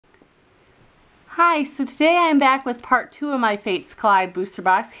Hi, so today I'm back with part 2 of my Fates Collide booster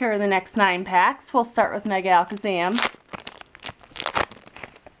box. Here are the next 9 packs. We'll start with Mega Alakazam.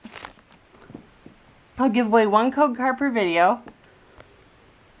 I'll give away 1 code card per video.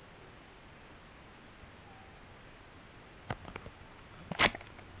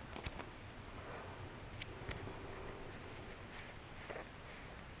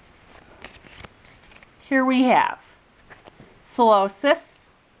 Here we have Solosis,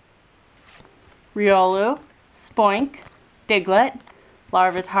 Riolu, Spoink, Diglett,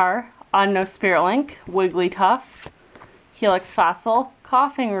 Larvitar, Unknown Spirit Link, Wigglytuff, Helix Fossil,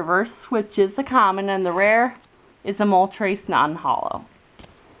 Coughing Reverse, which is a common, and the rare is a Moltres non-hollow.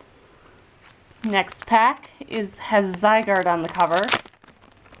 Next pack has Zygarde on the cover.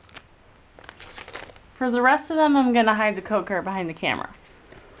 For the rest of them, I'm going to hide the code card behind the camera.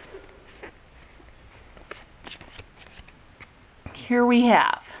 Here we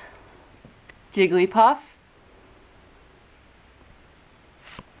have Jigglypuff,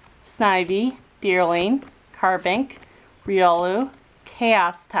 Snivy, Deerling, Carbink, Riolu,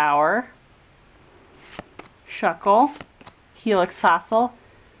 Chaos Tower, Shuckle, Helix Fossil,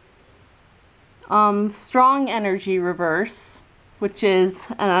 Strong Energy Reverse, which is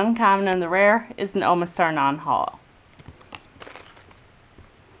an uncommon, and the rare is an Omastar non-hollow.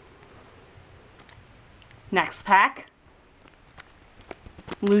 Next pack,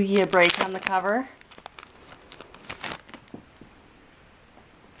 Lugia Break on the cover.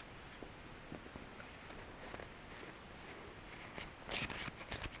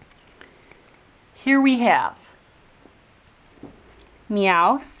 Here we have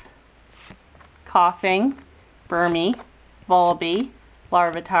Meowth, Coughing, Burmy, Volby,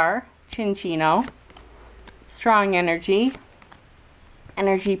 Larvitar, Chinchino, Strong Energy,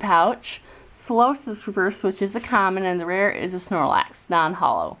 Energy Pouch, Solosis Reverse, which is a common, and the rare is a Snorlax,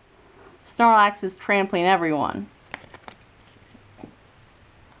 non-hollow. Snorlax is trampling everyone.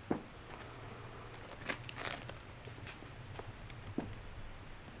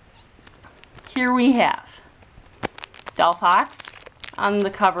 Here we have Delphox on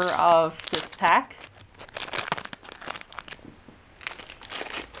the cover of this pack.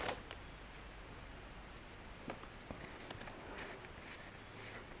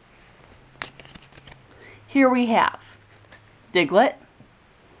 Here we have Diglett,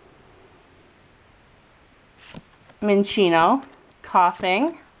 Minccino,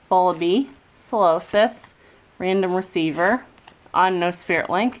 Coughing, Volby, Solosis, Random Receiver, Unknown Spirit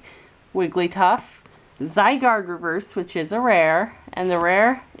Link, Wigglytuff, Zygarde Reverse, which is a rare, and the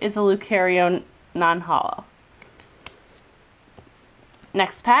rare is a Lucario non-hollow.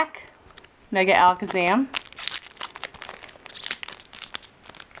 Next pack, Mega Alakazam.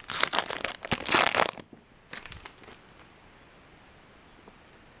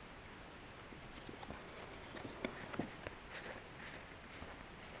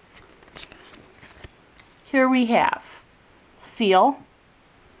 Here we have Seal,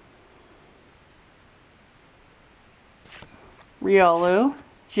 Riolu,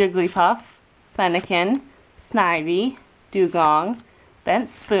 Jigglypuff, Fennekin, Snivy, Dugong, Bent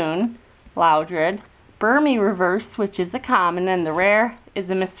Spoon, Loudred, Burmy Reverse, which is a common, and the rare is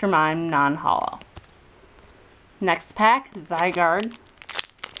a Mr. Mime non-hollow. Next pack, Zygarde.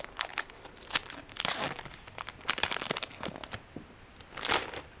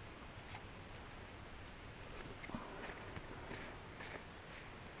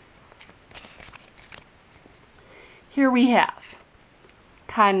 Here we have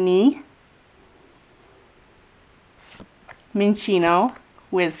Connie, Minccino,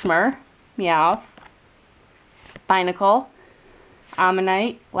 Whismur, Meowth, Binacle,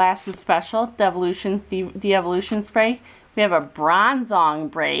 Ammonite, Last is Special, De-Evolution Spray. We have a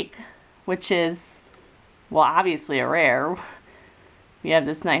Bronzong Break, which is, well, obviously a rare. We have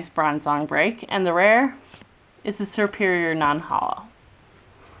this nice Bronzong Break, and the rare is a Superior non-hollow.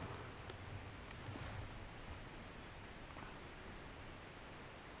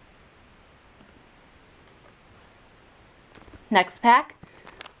 Next pack,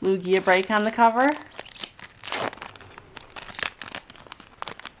 Lugia Break on the cover.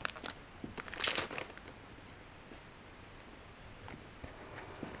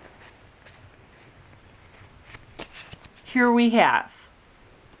 Here we have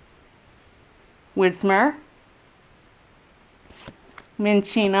Whismur,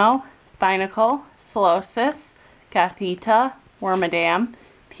 Minccino, Binacle, Solosis, Gothita, Wormadam,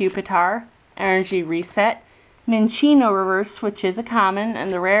 Pupitar, Energy Reset, Minccino Reverse, which is a common,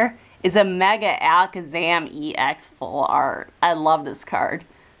 and the rare is a Mega Alakazam EX Full Art. I love this card.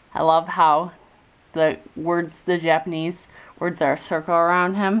 I love how the Japanese words are a circle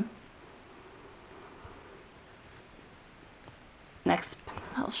around him. Next,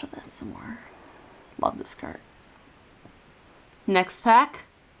 I'll show that some more. Love this card. Next pack,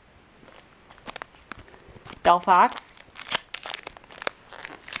 Delphox.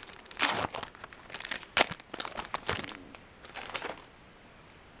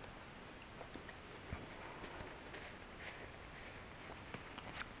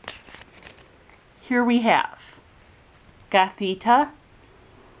 Here we have Gothita,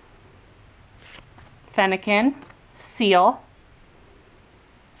 Fennekin, Seal,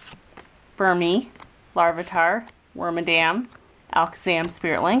 Burmy, Larvitar, Wormadam, Alakazam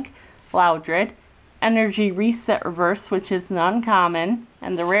Spirit Link, Loudred, Energy Reset Reverse, which is an uncommon,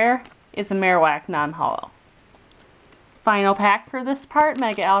 and the rare is a Marowak non-holo. Final pack for this part,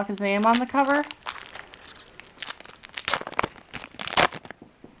 Mega Alakazam on the cover.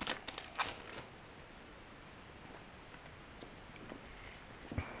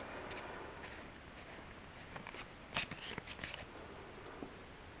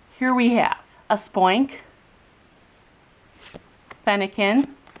 Here we have a Spoink, Fennekin,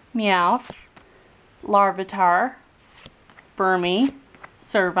 Meowth, Larvitar, Burmy,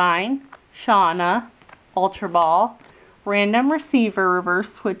 Servine, Shauna, Ultra Ball, Random Receiver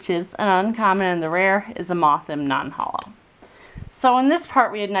Reverse, which is an uncommon, and the rare is a Mothim non-holo. So in this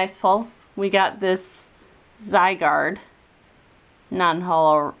part we had nice pulls. We got this Zygarde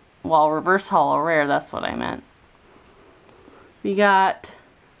non-holo, well, reverse holo rare, that's what I meant. We got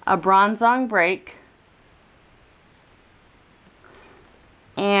a Bronzong Break,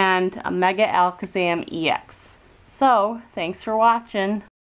 and a Mega Alakazam EX. So, thanks for watching.